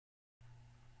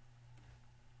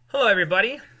Hello,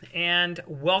 everybody, and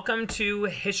welcome to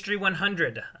History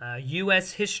 100,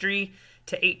 U.S. History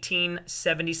to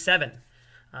 1877.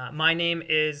 My name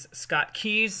is Scott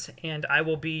Keys, and I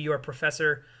will be your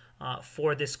professor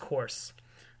for this course.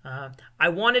 I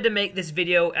wanted to make this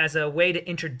video as a way to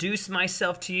introduce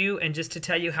myself to you and just to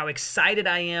tell you how excited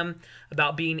I am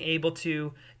about being able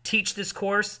to teach this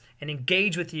course and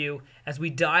engage with you as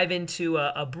we dive into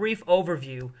a brief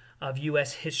overview of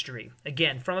U.S. history.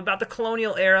 Again, from about the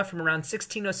colonial era, from around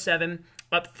 1607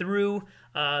 up through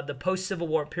the post-Civil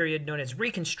War period known as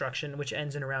Reconstruction, which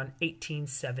ends in around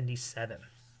 1877.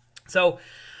 So,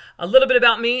 a little bit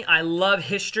about me. I love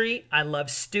history, I love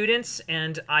students,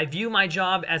 and I view my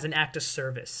job as an act of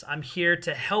service. I'm here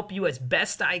to help you as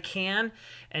best I can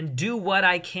and do what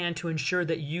I can to ensure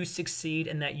that you succeed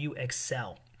and that you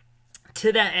excel.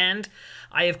 To that end,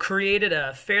 I have created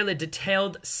a fairly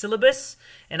detailed syllabus,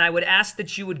 and I would ask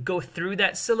that you would go through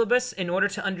that syllabus in order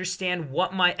to understand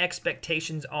what my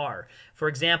expectations are. For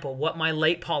example, what my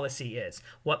late policy is,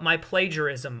 what my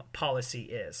plagiarism policy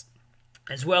is,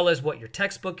 as well as what your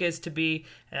textbook is to be,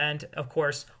 and of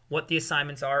course, what the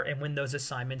assignments are and when those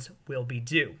assignments will be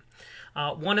due.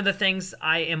 One of the things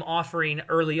I am offering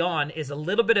early on is a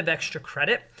little bit of extra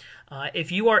credit.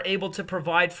 If you are able to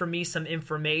provide for me some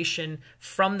information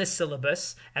from the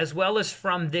syllabus, as well as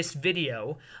from this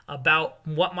video, about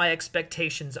what my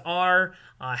expectations are,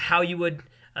 how you would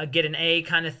get an A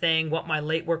kind of thing, what my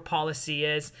late work policy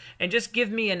is, and just give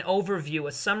me an overview,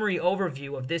 a summary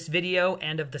overview of this video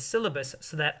and of the syllabus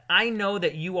so that I know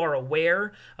that you are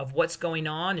aware of what's going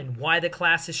on and why the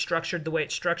class is structured the way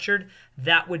it's structured.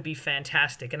 That would be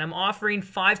fantastic. And I'm offering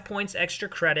 5 points extra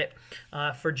credit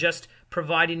for just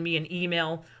providing me an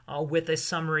email with a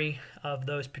summary of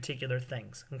those particular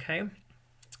things, okay?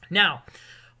 Now,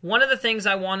 one of the things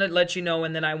I want to let you know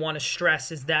and that I want to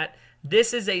stress is that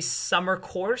this is a summer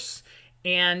course,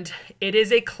 and it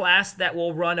is a class that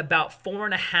will run about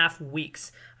 4.5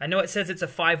 weeks. I know it says it's a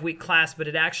 5-week class, but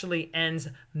it actually ends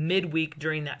midweek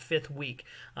during that 5th week,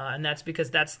 and that's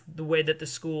because that's the way that the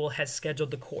school has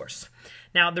scheduled the course.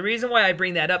 Now, the reason why I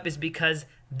bring that up is because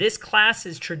this class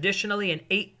is traditionally an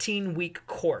 18-week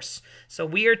course. So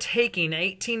we are taking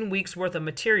 18 weeks worth of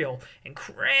material and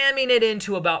cramming it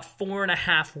into about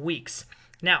 4.5 weeks.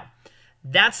 Now,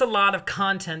 that's a lot of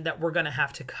content that we're going to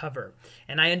have to cover,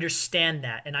 and I understand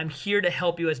that, and I'm here to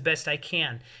help you as best I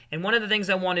can. And one of the things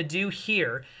I want to do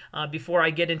here, before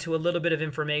I get into a little bit of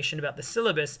information about the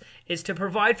syllabus, is to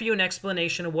provide for you an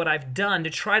explanation of what I've done to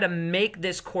try to make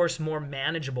this course more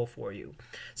manageable for you.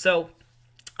 So,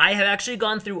 I have actually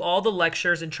gone through all the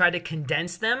lectures and tried to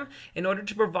condense them in order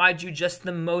to provide you just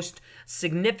the most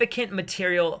significant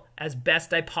material as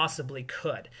best I possibly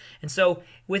could. And so,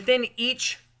 within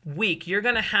each week, you're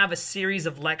going to have a series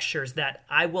of lectures that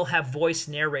I will have voice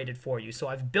narrated for you. So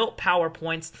I've built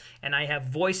PowerPoints and I have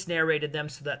voice narrated them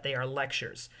so that they are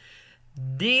lectures.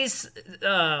 These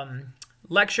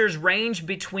lectures range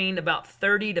between about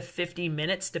 30 to 50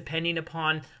 minutes depending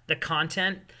upon the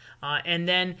content. And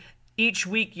then each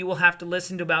week you will have to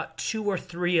listen to about 2 or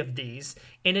 3 of these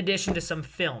in addition to some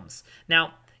films.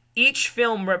 Now, each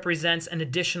film represents an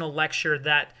additional lecture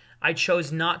that I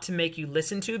chose not to make you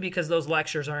listen to because those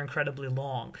lectures are incredibly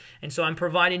long. And so I'm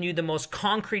providing you the most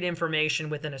concrete information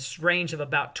within a range of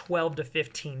about 12 to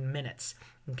 15 minutes.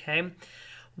 Okay?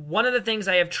 One of the things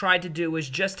I have tried to do is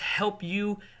just help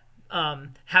you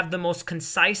have the most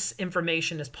concise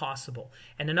information as possible.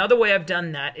 And another way I've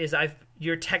done that is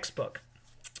your textbook.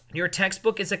 Your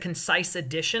textbook is a concise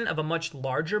edition of a much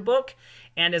larger book,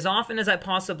 and as often as I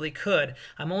possibly could,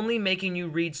 I'm only making you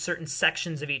read certain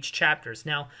sections of each chapters.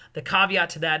 Now, the caveat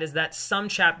to that is that some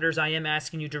chapters I am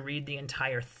asking you to read the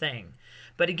entire thing.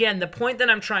 But again, the point that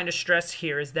I'm trying to stress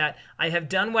here is that I have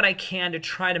done what I can to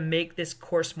try to make this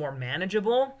course more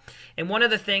manageable. And one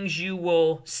of the things you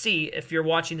will see, if you're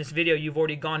watching this video, you've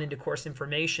already gone into course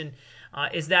information,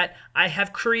 is that I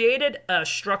have created a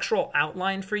structural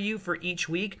outline for you for each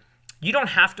week. You don't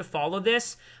have to follow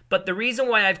this, but the reason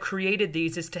why I've created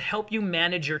these is to help you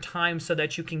manage your time so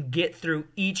that you can get through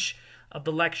each of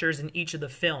the lectures and each of the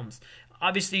films.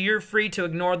 Obviously, you're free to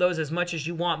ignore those as much as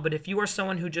you want, but if you are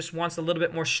someone who just wants a little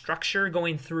bit more structure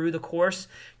going through the course,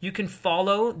 you can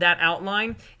follow that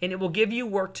outline, and it will give you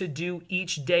work to do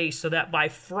each day so that by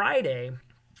Friday,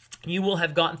 you will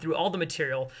have gotten through all the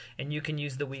material and you can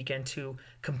use the weekend to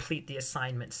complete the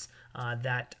assignments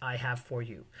that I have for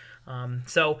you.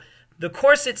 So the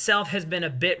course itself has been a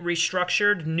bit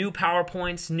restructured, new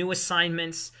PowerPoints, new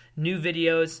assignments, new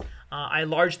videos. I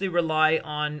largely rely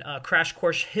on Crash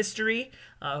Course History,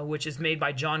 which is made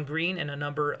by John Green and a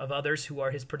number of others who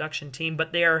are his production team,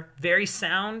 but they are very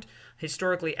sound,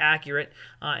 historically accurate,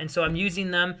 and so I'm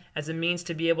using them as a means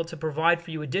to be able to provide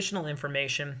for you additional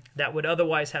information that would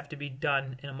otherwise have to be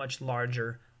done in a much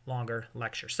larger, longer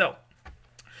lecture. So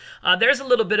there's a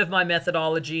little bit of my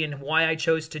methodology and why I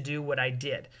chose to do what I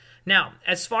did. Now,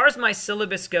 as far as my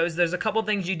syllabus goes, there's a couple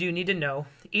things you do need to know.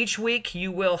 Each week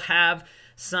you will have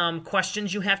some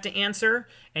questions you have to answer,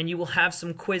 and you will have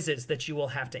some quizzes that you will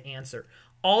have to answer.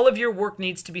 All of your work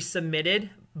needs to be submitted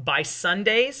by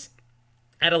Sundays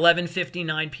at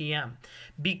 11:59 p.m.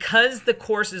 Because the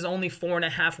course is only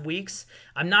 4.5 weeks,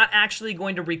 I'm not actually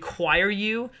going to require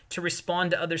you to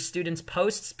respond to other students'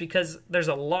 posts because there's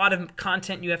a lot of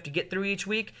content you have to get through each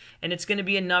week, and it's going to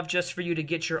be enough just for you to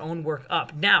get your own work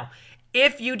up. Now,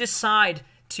 if you decide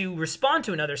to respond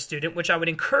to another student, which I would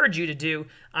encourage you to do,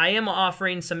 I am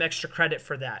offering some extra credit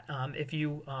for that if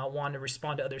you want to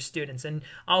respond to other students. And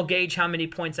I'll gauge how many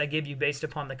points I give you based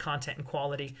upon the content and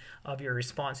quality of your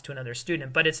response to another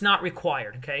student. But it's not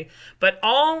required, okay? But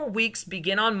all weeks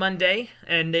begin on Monday,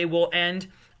 and they will end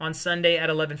on Sunday at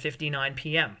 11:59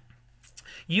 p.m.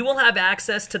 You will have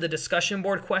access to the discussion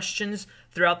board questions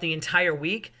throughout the entire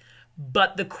week,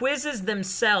 but the quizzes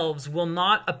themselves will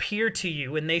not appear to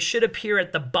you, and they should appear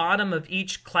at the bottom of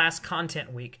each class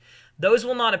content week. Those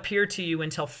will not appear to you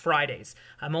until Fridays.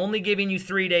 I'm only giving you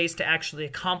 3 days to actually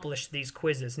accomplish these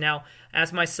quizzes. Now,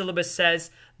 as my syllabus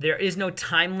says, there is no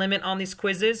time limit on these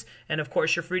quizzes, and of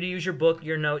course, you're free to use your book,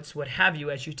 your notes, what have you,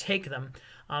 as you take them.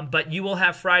 But you will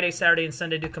have Friday, Saturday, and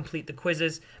Sunday to complete the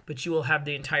quizzes, but you will have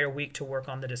the entire week to work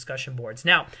on the discussion boards.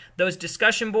 Now, those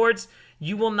discussion boards,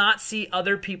 you will not see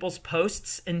other people's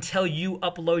posts until you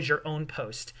upload your own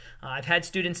post. I've had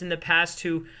students in the past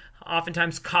who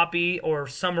oftentimes copy or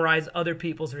summarize other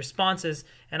people's responses,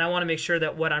 and I want to make sure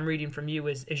that what I'm reading from you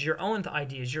is your own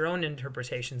ideas, your own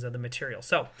interpretations of the material.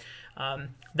 So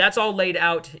that's all laid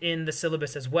out in the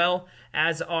syllabus as well,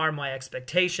 as are my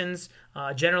expectations.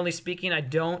 Generally speaking, I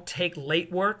don't take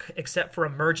late work except for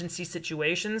emergency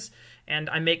situations,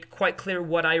 and I make quite clear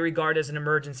what I regard as an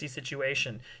emergency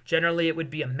situation. Generally, it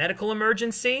would be a medical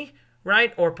emergency,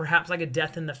 right, or perhaps like a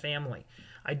death in the family.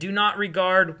 I do not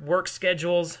regard work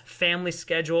schedules, family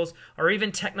schedules, or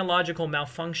even technological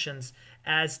malfunctions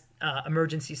as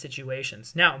emergency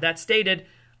situations. Now, that stated,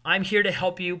 I'm here to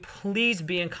help you. Please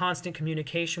be in constant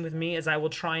communication with me, as I will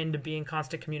try to be in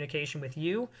constant communication with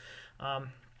you,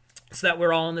 so that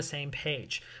we're all on the same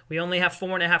page. We only have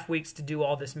 4.5 weeks to do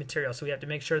all this material, so we have to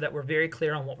make sure that we're very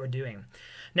clear on what we're doing.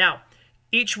 Now,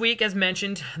 each week, as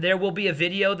mentioned, there will be a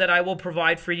video that I will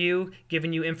provide for you,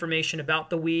 giving you information about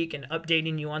the week and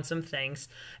updating you on some things.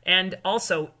 And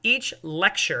also, each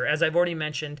lecture, as I've already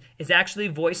mentioned, is actually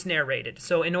voice narrated.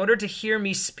 So in order to hear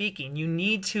me speaking, you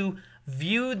need to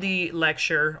view the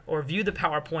lecture or view the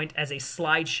PowerPoint as a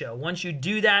slideshow. Once you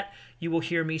do that, you will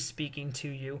hear me speaking to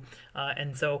you.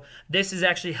 And so this is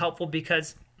actually helpful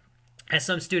because, as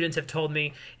some students have told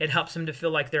me, it helps them to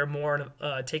feel like they're more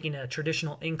taking a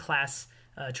traditional in-class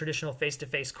traditional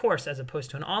face-to-face course as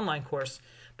opposed to an online course.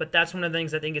 But that's one of the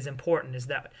things I think is important, is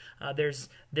that there's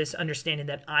this understanding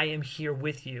that I am here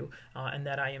with you and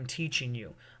that I am teaching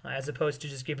you, as opposed to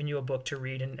just giving you a book to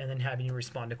read and then having you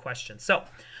respond to questions. So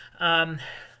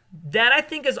that, I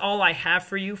think, is all I have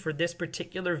for you for this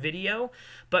particular video.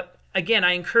 But again,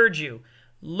 I encourage you,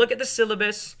 look at the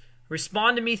syllabus,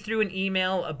 respond to me through an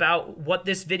email about what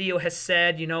this video has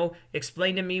said,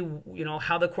 explain to me,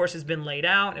 how the course has been laid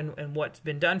out and what's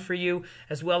been done for you,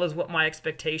 as well as what my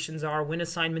expectations are, when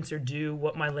assignments are due,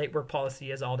 what my late work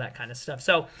policy is, all that kind of stuff.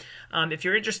 So if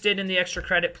you're interested in the extra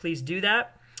credit, please do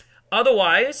that.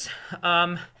 Otherwise,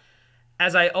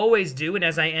 as I always do, and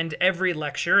as I end every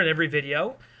lecture and every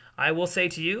video, I will say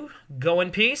to you, go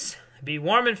in peace, be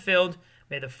warm and filled,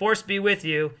 may the force be with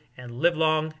you, and live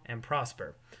long and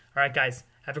prosper. All right, guys,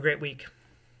 have a great week.